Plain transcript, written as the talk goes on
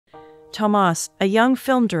Tomas, a young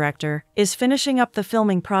film director, is finishing up the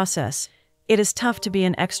filming process. It is tough to be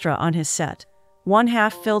an extra on his set. One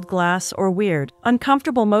half-filled glass or weird,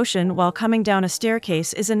 uncomfortable motion while coming down a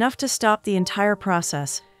staircase is enough to stop the entire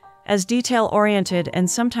process. As detail-oriented and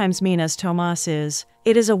sometimes mean as Tomas is,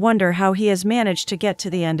 it is a wonder how he has managed to get to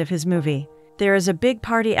the end of his movie. There is a big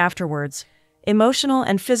party afterwards. Emotional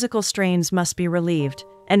and physical strains must be relieved,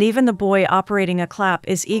 and even the boy operating a clap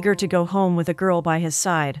is eager to go home with a girl by his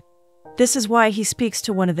side. This is why he speaks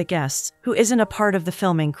to one of the guests, who isn't a part of the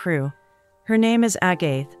filming crew. Her name is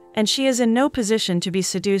Agath, and she is in no position to be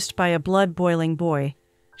seduced by a blood-boiling boy.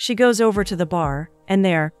 She goes over to the bar, and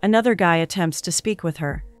there, another guy attempts to speak with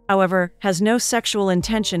her, however, has no sexual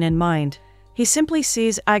intention in mind. He simply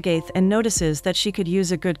sees Agath and notices that she could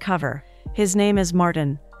use a good cover. His name is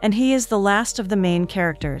Martin, and he is the last of the main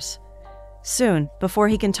characters. Soon, before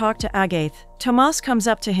he can talk to Agath, Tomas comes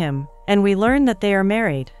up to him, and we learn that they are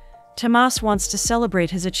married. Tomas wants to celebrate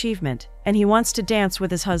his achievement, and he wants to dance with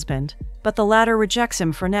his husband, but the latter rejects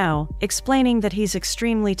him for now, explaining that he's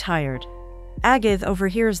extremely tired. Agath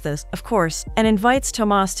overhears this, of course, and invites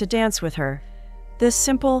Tomas to dance with her. This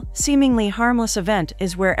simple, seemingly harmless event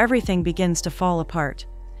is where everything begins to fall apart.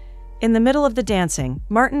 In the middle of the dancing,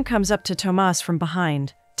 Martin comes up to Tomas from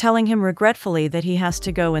behind, telling him regretfully that he has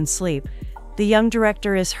to go and sleep. The young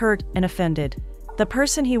director is hurt and offended. The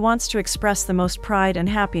person he wants to express the most pride and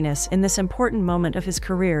happiness in this important moment of his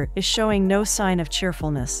career is showing no sign of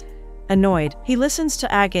cheerfulness. Annoyed, he listens to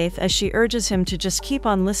Agath as she urges him to just keep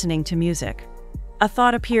on listening to music. A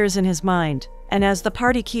thought appears in his mind, and as the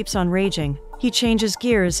party keeps on raging, he changes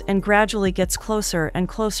gears and gradually gets closer and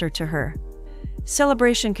closer to her.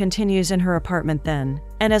 Celebration continues in her apartment then,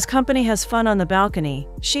 and as company has fun on the balcony,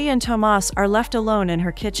 she and Tomas are left alone in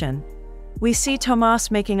her kitchen. We see Tomas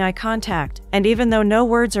making eye contact, and even though no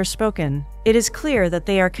words are spoken, it is clear that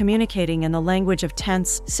they are communicating in the language of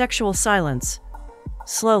tense, sexual silence.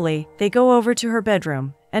 Slowly, they go over to her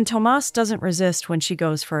bedroom, and Tomas doesn't resist when she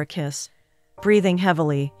goes for a kiss. Breathing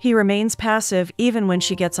heavily, he remains passive even when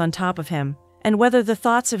she gets on top of him, and whether the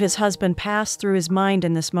thoughts of his husband pass through his mind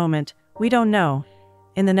in this moment, we don't know.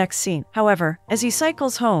 In the next scene, however, as he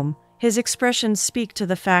cycles home, his expressions speak to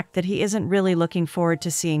the fact that he isn't really looking forward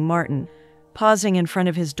to seeing Martin. Pausing in front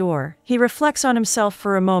of his door, he reflects on himself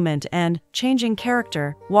for a moment and, changing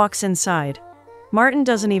character, walks inside. Martin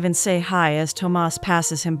doesn't even say hi as Tomas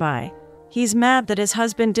passes him by. He's mad that his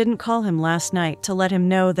husband didn't call him last night to let him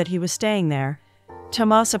know that he was staying there.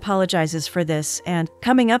 Tomas apologizes for this and,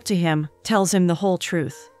 coming up to him, tells him the whole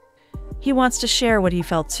truth. He wants to share what he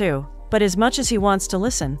felt too, but as much as he wants to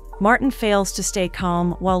listen, Martin fails to stay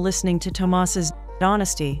calm while listening to Tomas's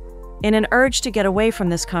honesty. In an urge to get away from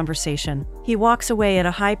this conversation, he walks away at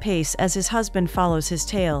a high pace as his husband follows his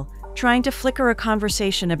tail, trying to flicker a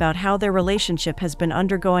conversation about how their relationship has been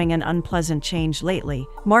undergoing an unpleasant change lately.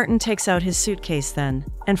 Martin takes out his suitcase then,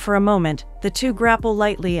 and for a moment, the two grapple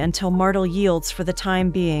lightly until Martin yields for the time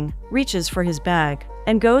being, reaches for his bag,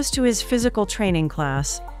 and goes to his physical training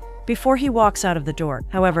class. Before he walks out of the door,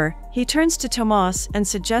 however, he turns to Tomas and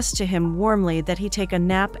suggests to him warmly that he take a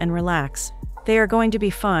nap and relax. They are going to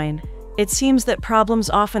be fine. It seems that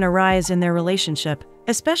problems often arise in their relationship,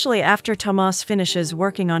 especially after Tomas finishes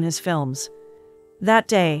working on his films. That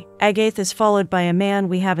day, Agath is followed by a man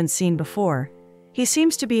we haven't seen before. He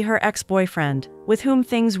seems to be her ex-boyfriend, with whom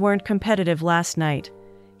things weren't competitive last night.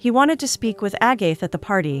 He wanted to speak with Agath at the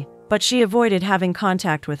party, but she avoided having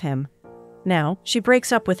contact with him. Now, she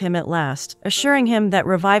breaks up with him at last, assuring him that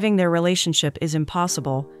reviving their relationship is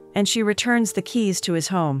impossible, and she returns the keys to his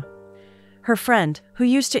home. Her friend, who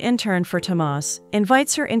used to intern for Tomas,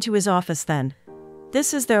 invites her into his office then.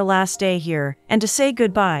 This is their last day here, and to say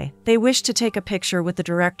goodbye, they wish to take a picture with the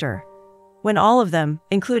director. When all of them,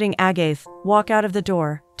 including Agath, walk out of the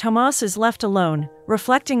door, Tomas is left alone,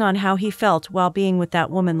 reflecting on how he felt while being with that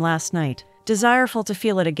woman last night. Desireful to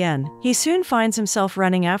feel it again, he soon finds himself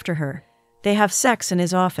running after her. They have sex in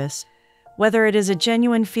his office. Whether it is a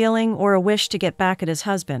genuine feeling or a wish to get back at his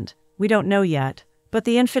husband, we don't know yet, but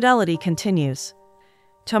the infidelity continues.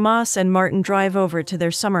 Tomas and Martin drive over to their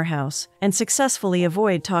summer house and successfully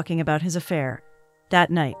avoid talking about his affair. That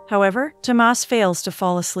night, however, Tomas fails to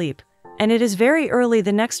fall asleep, and it is very early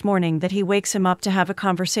the next morning that he wakes him up to have a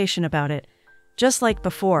conversation about it. Just like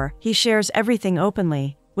before, he shares everything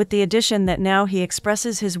openly, with the addition that now he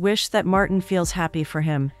expresses his wish that Martin feels happy for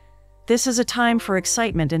him. This is a time for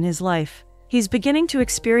excitement in his life. He's beginning to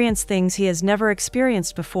experience things he has never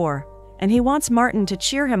experienced before, and he wants Martin to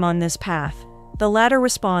cheer him on this path. The latter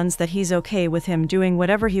responds that he's okay with him doing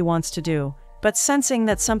whatever he wants to do, but sensing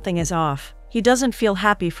that something is off, he doesn't feel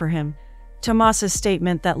happy for him. Tomas's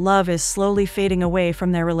statement that love is slowly fading away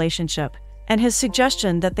from their relationship, and his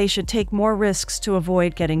suggestion that they should take more risks to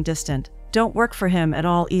avoid getting distant, don't work for him at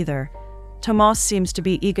all either. Tomas seems to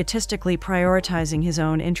be egotistically prioritizing his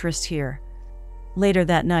own interest here. Later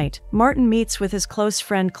that night, Martin meets with his close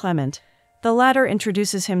friend Clement. The latter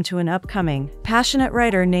introduces him to an upcoming, passionate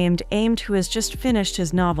writer named Amed who has just finished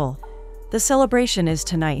his novel. The celebration is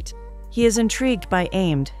tonight. He is intrigued by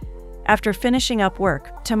Amed. After finishing up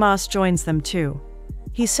work, Tomas joins them too.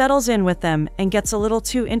 He settles in with them and gets a little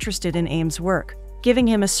too interested in Amed's work, giving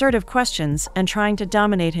him assertive questions and trying to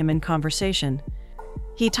dominate him in conversation.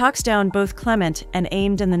 He talks down both Clement and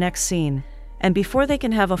Amed in the next scene, and before they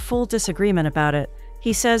can have a full disagreement about it,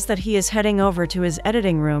 he says that he is heading over to his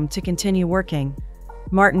editing room to continue working.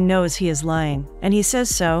 Martin knows he is lying, and he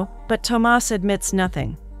says so, but Tomas admits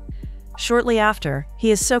nothing. Shortly after,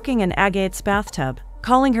 he is soaking in Agathe's bathtub,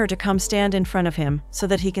 calling her to come stand in front of him so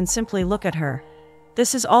that he can simply look at her.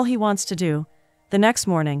 This is all he wants to do. The next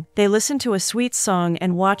morning, they listen to a sweet song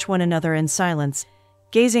and watch one another in silence,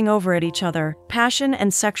 gazing over at each other. Passion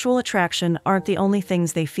and sexual attraction aren't the only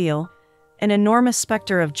things they feel. An enormous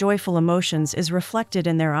specter of joyful emotions is reflected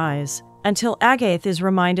in their eyes, until Agathe is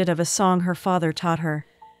reminded of a song her father taught her.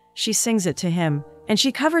 She sings it to him, and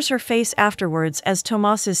she covers her face afterwards as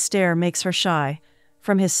Tomas's stare makes her shy.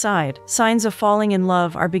 From his side, signs of falling in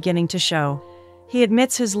love are beginning to show. He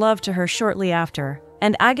admits his love to her shortly after,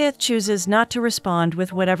 and Agathe chooses not to respond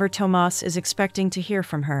with whatever Tomas is expecting to hear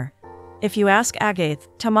from her. If you ask Agathe,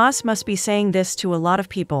 Tomas must be saying this to a lot of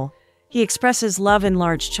people. He expresses love in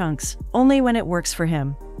large chunks, only when it works for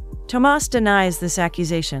him. Tomas denies this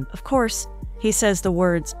accusation. Of course, he says the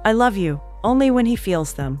words, "I love you," only when he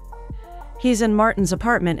feels them. He's in Martin's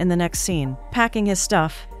apartment in the next scene, packing his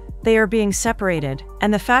stuff. They are being separated,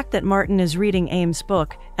 and the fact that Martin is reading Amed's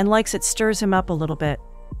book and likes it stirs him up a little bit.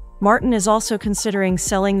 Martin is also considering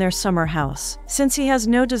selling their summer house, since he has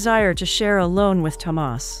no desire to share a loan with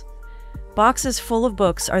Tomas. Boxes full of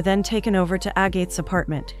books are then taken over to Agathe's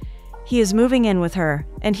apartment. He is moving in with her,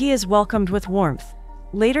 and he is welcomed with warmth.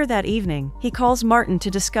 Later that evening, he calls Martin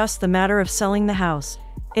to discuss the matter of selling the house.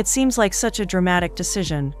 It seems like such a dramatic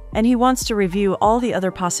decision, and he wants to review all the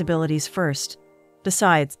other possibilities first.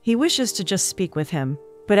 Besides, he wishes to just speak with him.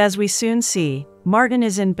 But as we soon see, Martin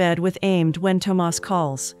is in bed with Amed when Tomas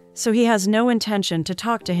calls, so he has no intention to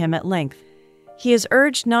talk to him at length. He is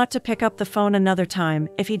urged not to pick up the phone another time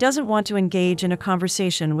if he doesn't want to engage in a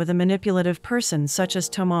conversation with a manipulative person such as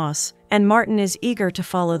Tomas, and Martin is eager to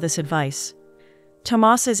follow this advice.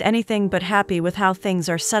 Tomas is anything but happy with how things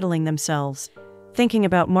are settling themselves. Thinking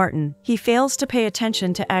about Martin, he fails to pay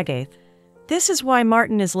attention to Agathe. This is why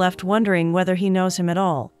Martin is left wondering whether he knows him at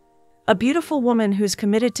all. A beautiful woman who's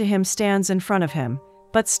committed to him stands in front of him,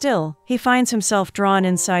 but still, he finds himself drawn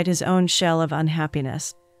inside his own shell of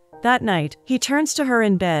unhappiness. That night, he turns to her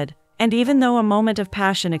in bed, and even though a moment of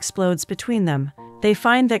passion explodes between them, they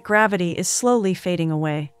find that gravity is slowly fading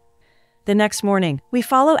away. The next morning, we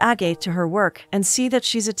follow Agathe to her work and see that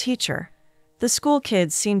she's a teacher. The school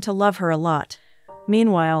kids seem to love her a lot.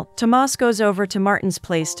 Meanwhile, Tomas goes over to Martin's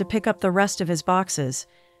place to pick up the rest of his boxes.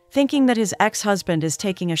 Thinking that his ex-husband is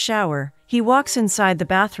taking a shower, he walks inside the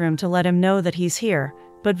bathroom to let him know that he's here,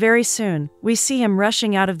 but very soon, we see him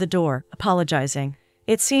rushing out of the door, apologizing.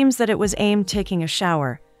 It seems that it was Amed taking a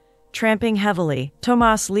shower. Tramping heavily,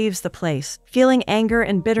 Tomas leaves the place, feeling anger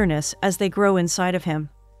and bitterness as they grow inside of him.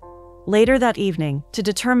 Later that evening, to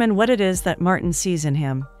determine what it is that Martin sees in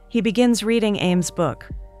him, he begins reading Amed's book.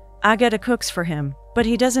 Agathe cooks for him, but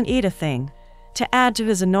he doesn't eat a thing. To add to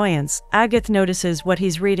his annoyance, Agathe notices what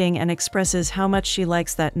he's reading and expresses how much she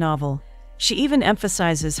likes that novel. She even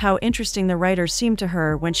emphasizes how interesting the writer seemed to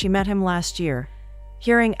her when she met him last year.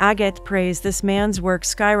 Hearing Agathe praise this man's work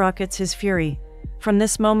skyrockets his fury. From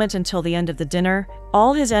this moment until the end of the dinner,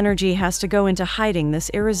 all his energy has to go into hiding this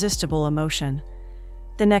irresistible emotion.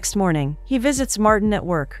 The next morning, he visits Martin at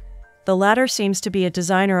work. The latter seems to be a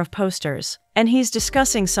designer of posters, and he's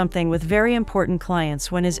discussing something with very important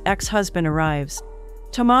clients when his ex-husband arrives.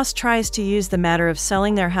 Tomas tries to use the matter of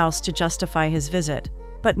selling their house to justify his visit,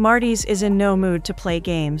 but Marty's is in no mood to play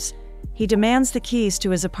games. He demands the keys to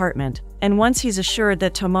his apartment, and once he's assured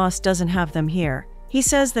that Tomas doesn't have them here, he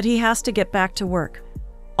says that he has to get back to work.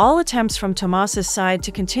 All attempts from Tomas's side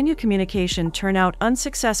to continue communication turn out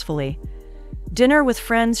unsuccessfully. Dinner with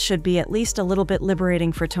friends should be at least a little bit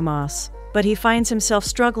liberating for Tomas, but he finds himself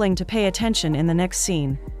struggling to pay attention in the next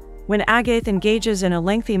scene. When Agathe engages in a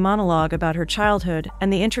lengthy monologue about her childhood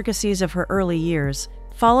and the intricacies of her early years,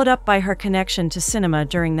 followed up by her connection to cinema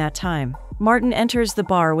during that time, Martin enters the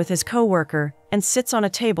bar with his co-worker and sits on a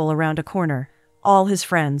table around a corner. All his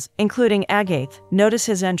friends, including Agathe, notice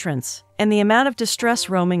his entrance, and the amount of distress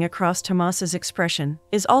roaming across Tomas's expression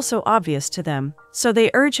is also obvious to them, so they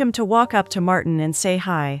urge him to walk up to Martin and say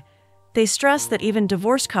hi. They stress that even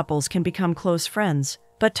divorced couples can become close friends,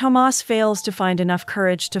 but Tomas fails to find enough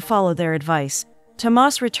courage to follow their advice.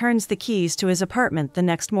 Tomas returns the keys to his apartment the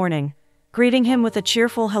next morning. Greeting him with a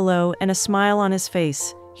cheerful hello and a smile on his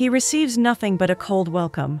face, he receives nothing but a cold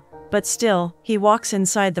welcome. But still, he walks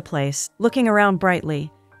inside the place, looking around brightly.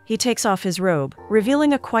 He takes off his robe,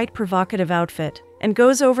 revealing a quite provocative outfit, and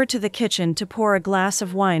goes over to the kitchen to pour a glass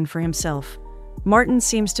of wine for himself. Martin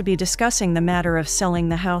seems to be discussing the matter of selling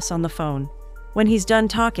the house on the phone. When he's done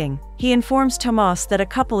talking, he informs Tomas that a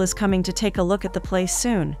couple is coming to take a look at the place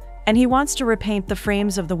soon, and he wants to repaint the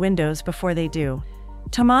frames of the windows before they do.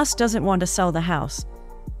 Tomas doesn't want to sell the house.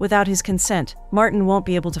 Without his consent, Martin won't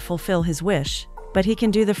be able to fulfill his wish, but he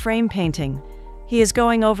can do the frame painting. He is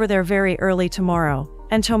going over there very early tomorrow,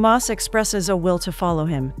 and Tomas expresses a will to follow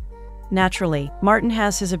him. Naturally, Martin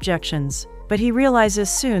has his objections, but he realizes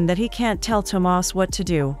soon that he can't tell Tomas what to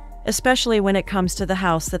do, especially when it comes to the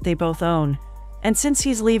house that they both own. And since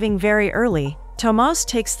he's leaving very early, Tomas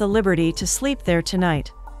takes the liberty to sleep there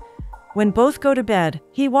tonight. When both go to bed,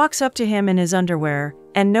 he walks up to him in his underwear,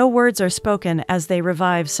 and no words are spoken as they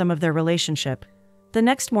revive some of their relationship. The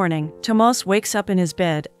next morning, Tomas wakes up in his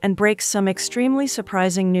bed and breaks some extremely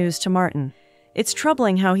surprising news to Martin. It's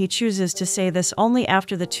troubling how he chooses to say this only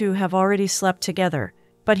after the two have already slept together,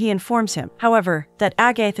 but he informs him, however, that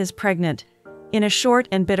Agathe is pregnant. In a short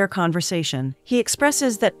and bitter conversation, he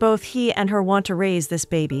expresses that both he and her want to raise this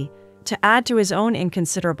baby. To add to his own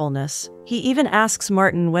inconsiderableness, he even asks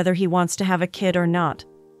Martin whether he wants to have a kid or not.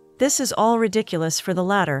 This is all ridiculous for the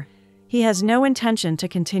latter. He has no intention to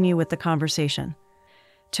continue with the conversation.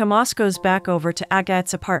 Tomas goes back over to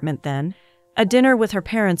Agathe's apartment then. A dinner with her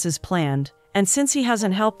parents is planned, and since he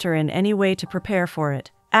hasn't helped her in any way to prepare for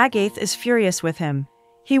it, Agathe is furious with him.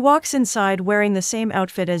 He walks inside wearing the same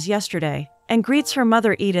outfit as yesterday, and greets her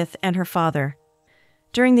mother Edith and her father.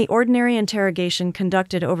 During the ordinary interrogation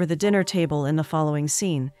conducted over the dinner table in the following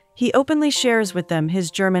scene, he openly shares with them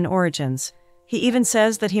his German origins. He even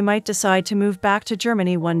says that he might decide to move back to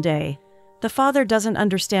Germany one day. The father doesn't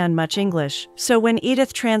understand much English, so when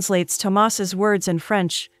Edith translates Tomas's words in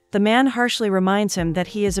French, the man harshly reminds him that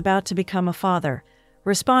he is about to become a father.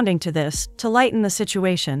 Responding to this, to lighten the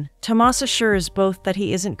situation, Tomas assures both that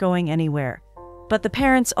he isn't going anywhere. But the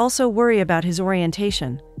parents also worry about his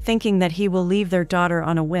orientation, thinking that he will leave their daughter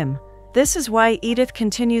on a whim. This is why Edith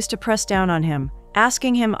continues to press down on him,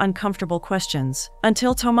 asking him uncomfortable questions,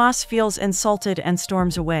 until Tomas feels insulted and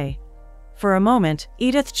storms away. For a moment,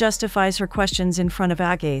 Edith justifies her questions in front of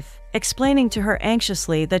Agathe, explaining to her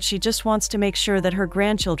anxiously that she just wants to make sure that her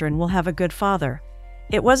grandchildren will have a good father.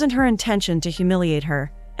 It wasn't her intention to humiliate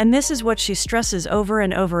her, and this is what she stresses over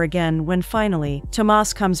and over again when finally,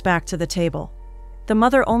 Tomas comes back to the table. The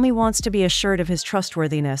mother only wants to be assured of his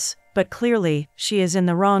trustworthiness, but clearly, she is in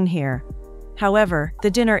the wrong here. However, the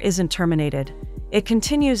dinner isn't terminated. It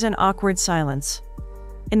continues in awkward silence.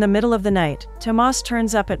 In the middle of the night, Tomas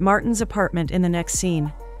turns up at Martin's apartment in the next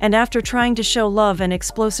scene, and after trying to show love and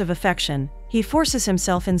explosive affection, he forces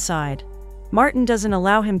himself inside. Martin doesn't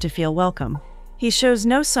allow him to feel welcome. He shows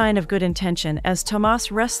no sign of good intention as Tomas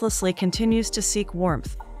restlessly continues to seek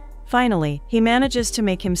warmth. Finally, he manages to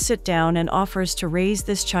make him sit down and offers to raise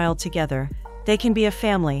this child together. They can be a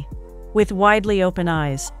family. With widely open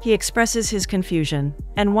eyes, he expresses his confusion,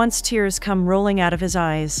 and once tears come rolling out of his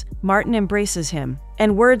eyes, Martin embraces him,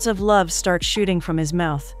 and words of love start shooting from his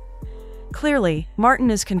mouth. Clearly,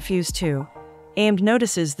 Martin is confused too. Amed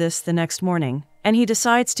notices this the next morning, and he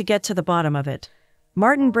decides to get to the bottom of it.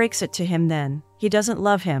 Martin breaks it to him then. He doesn't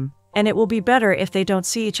love him, and it will be better if they don't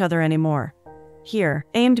see each other anymore. Here,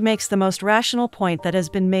 Amed makes the most rational point that has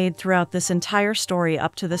been made throughout this entire story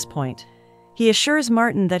up to this point. He assures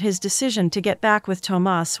Martin that his decision to get back with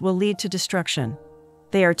Tomas will lead to destruction.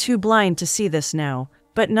 They are too blind to see this now,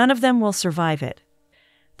 but none of them will survive it.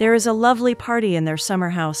 There is a lovely party in their summer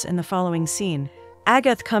house in the following scene.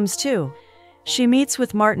 Agathe comes too. She meets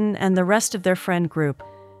with Martin and the rest of their friend group.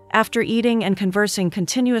 After eating and conversing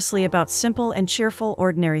continuously about simple and cheerful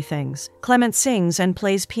ordinary things, Clement sings and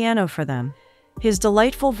plays piano for them. His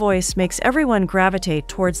delightful voice makes everyone gravitate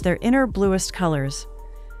towards their inner bluest colors.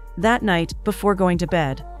 That night, before going to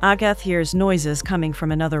bed, Agathe hears noises coming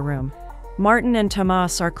from another room. Martin and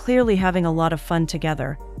Tomas are clearly having a lot of fun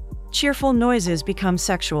together. Cheerful noises become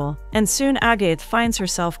sexual, and soon Agathe finds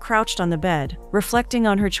herself crouched on the bed, reflecting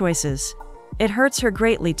on her choices. It hurts her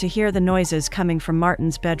greatly to hear the noises coming from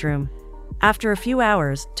Martin's bedroom. After a few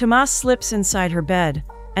hours, Tomas slips inside her bed.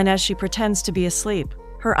 and as she pretends to be asleep,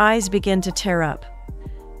 her eyes begin to tear up.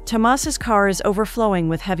 Tomas's car is overflowing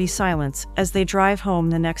with heavy silence as they drive home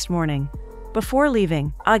the next morning. Before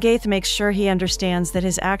leaving, Agathe makes sure he understands that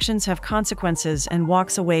his actions have consequences and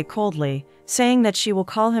walks away coldly, saying that she will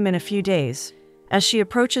call him in a few days. As she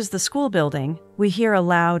approaches the school building, we hear a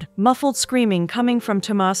loud, muffled screaming coming from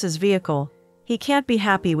Tomas's vehicle. He can't be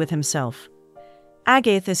happy with himself.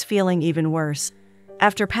 Agathe is feeling even worse.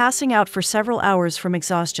 After passing out for several hours from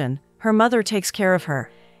exhaustion, her mother takes care of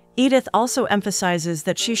her. Edith also emphasizes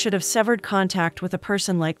that she should have severed contact with a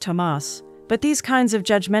person like Tomas. But these kinds of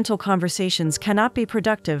judgmental conversations cannot be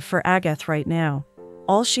productive for Agathe right now.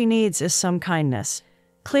 All she needs is some kindness.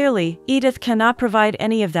 Clearly, Edith cannot provide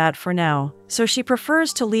any of that for now, so she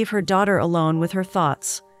prefers to leave her daughter alone with her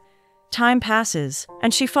thoughts. Time passes,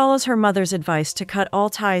 and she follows her mother's advice to cut all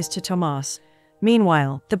ties to Tomas.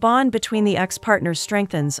 Meanwhile, the bond between the ex-partners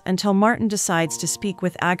strengthens until Martin decides to speak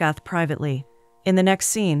with Agathe privately. In the next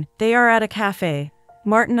scene, they are at a cafe.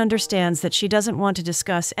 Martin understands that she doesn't want to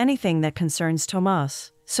discuss anything that concerns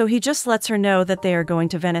Tomas, so he just lets her know that they are going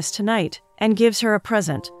to Venice tonight, and gives her a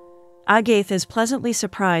present. Agathe is pleasantly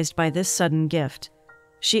surprised by this sudden gift.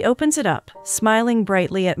 She opens it up, smiling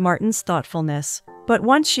brightly at Martin's thoughtfulness, but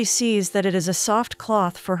once she sees that it is a soft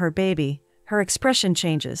cloth for her baby, her expression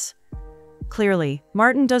changes. Clearly,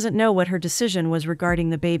 Martin doesn't know what her decision was regarding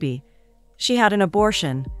the baby. She had an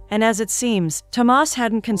abortion, and as it seems, Tomas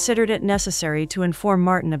hadn't considered it necessary to inform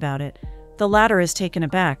Martin about it. The latter is taken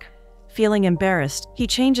aback. Feeling embarrassed, he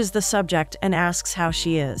changes the subject and asks how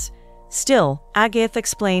she is. Still, Agathe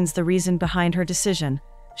explains the reason behind her decision.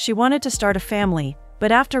 She wanted to start a family,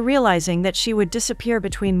 but after realizing that she would disappear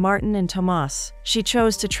between Martin and Tomas, she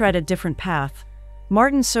chose to tread a different path.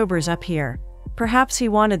 Martin sobers up here. Perhaps he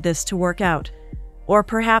wanted this to work out. Or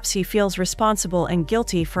perhaps he feels responsible and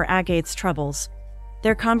guilty for Agathe's troubles.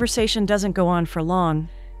 Their conversation doesn't go on for long.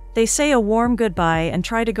 They say a warm goodbye and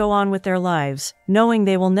try to go on with their lives, knowing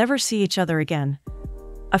they will never see each other again.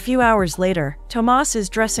 A few hours later, Tomas is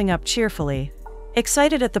dressing up cheerfully.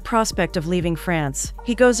 Excited at the prospect of leaving France,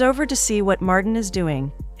 he goes over to see what Martin is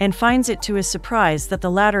doing, and finds it to his surprise that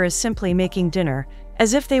the latter is simply making dinner,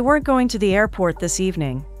 as if they weren't going to the airport this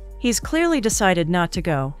evening. He's clearly decided not to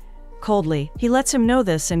go. Coldly, he lets him know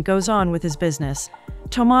this and goes on with his business.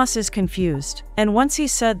 Tomas is confused, and once he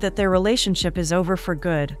said that their relationship is over for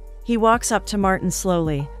good, he walks up to Martin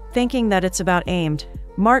slowly, thinking that it's about aimed.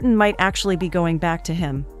 Martin might actually be going back to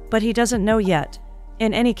him, but he doesn't know yet.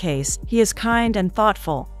 In any case, he is kind and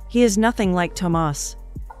thoughtful. He is nothing like Tomas.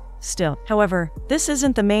 Still, however, this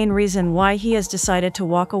isn't the main reason why he has decided to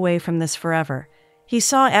walk away from this forever. He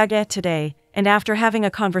saw Agathe today, and after having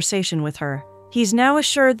a conversation with her, he's now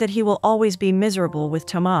assured that he will always be miserable with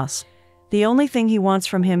Tomas. The only thing he wants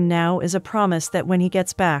from him now is a promise that when he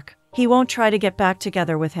gets back, he won't try to get back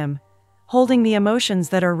together with him. Holding the emotions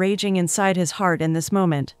that are raging inside his heart in this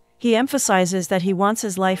moment, he emphasizes that he wants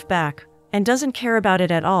his life back, and doesn't care about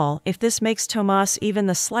it at all if this makes Tomas even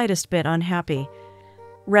the slightest bit unhappy.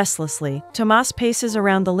 Restlessly, Tomas paces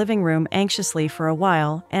around the living room anxiously for a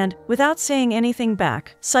while and, without saying anything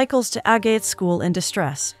back, cycles to Agathe's school in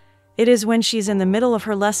distress. It is when she's in the middle of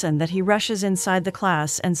her lesson that he rushes inside the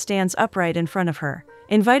class and stands upright in front of her,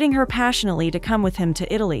 inviting her passionately to come with him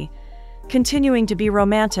to Italy. Continuing to be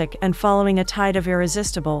romantic and following a tide of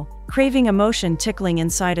irresistible, craving emotion tickling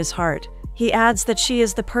inside his heart, he adds that she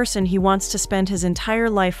is the person he wants to spend his entire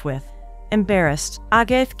life with. Embarrassed,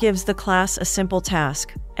 Agathe gives the class a simple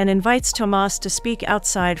task and invites Tomas to speak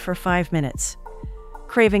outside for 5 minutes.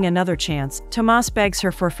 Craving another chance, Tomas begs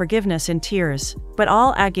her for forgiveness in tears, but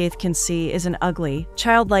all Agathe can see is an ugly,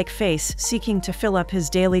 childlike face seeking to fill up his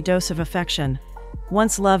daily dose of affection.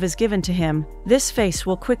 Once love is given to him, this face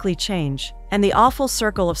will quickly change, and the awful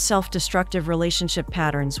circle of self-destructive relationship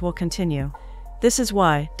patterns will continue. This is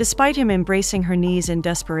why, despite him embracing her knees in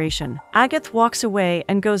desperation, Agathe walks away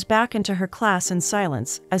and goes back into her class in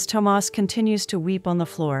silence as Tomas continues to weep on the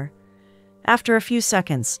floor. After a few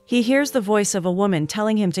seconds, he hears the voice of a woman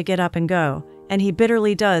telling him to get up and go, and he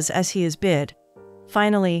bitterly does as he is bid.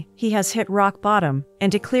 Finally, he has hit rock bottom,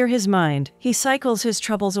 and to clear his mind, he cycles his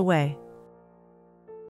troubles away.